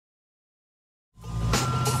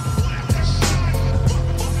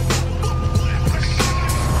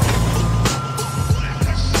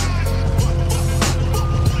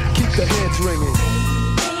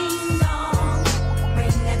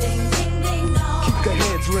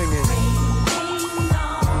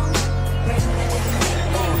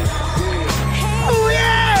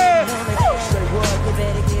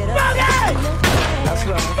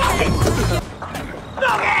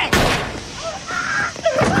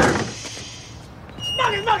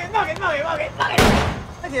Look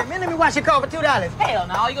here, man, let me wash your car for $2. Hell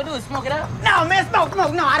no, all you gonna do is smoke it up. No, man, smoke.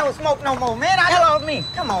 No, I don't smoke no more, man. I love me.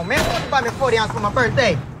 Come on, man. Why don't you buy me a 40 ounce for my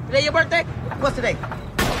birthday? Today your birthday? What's today?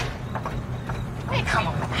 Man, come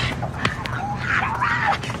on.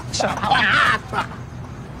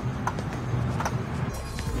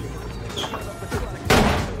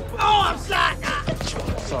 Oh, I'm shot.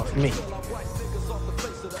 It's off me.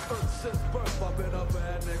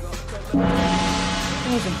 You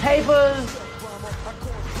need some papers.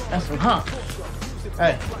 That's some hump.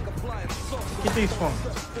 Hey, get these for me.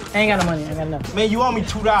 I ain't got no money. I ain't got nothing. Man, you owe me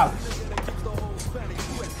 $2.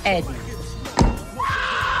 Add you.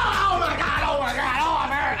 Oh, my God. Oh, I'm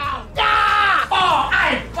hurt.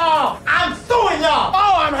 I'm suing y'all.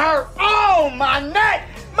 Oh, I'm hurt. Oh, my neck,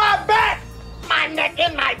 my back, my neck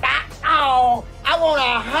and my back. Oh, I want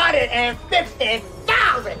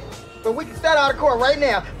 $150,000. But we can start out of court right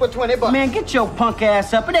now for $20. Man, get your punk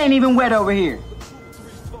ass up. It ain't even wet over here.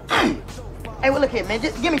 Hey, well, look here, man.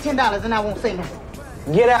 Just give me $10 and I won't say nothing.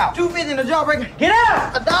 Get out. $2.50 in the jawbreaker. Get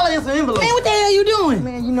out! $1 is an envelope. Man, what the hell you doing?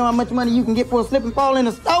 Man, you know how much money you can get for a slip and fall in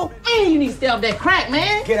the store? Man, you need to stay off that crack,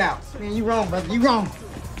 man. Get out. Man, you wrong, brother. You wrong.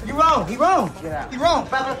 You wrong. He wrong. Get out. You wrong,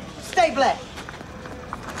 brother. Stay black.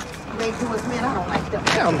 You ain't do us, man. I don't like them.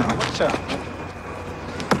 Hell no, what's up?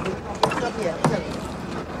 Up here.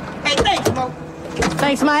 Hey, thanks, Mo.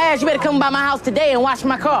 Thanks my ass. You better come by my house today and wash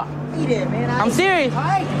my car. Be there, man. I'm serious. All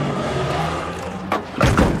right.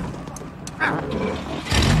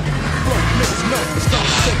 Niggas know it's time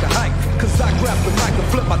to take a hike, 'cause I grab the mic and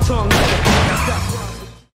flip my tongue like a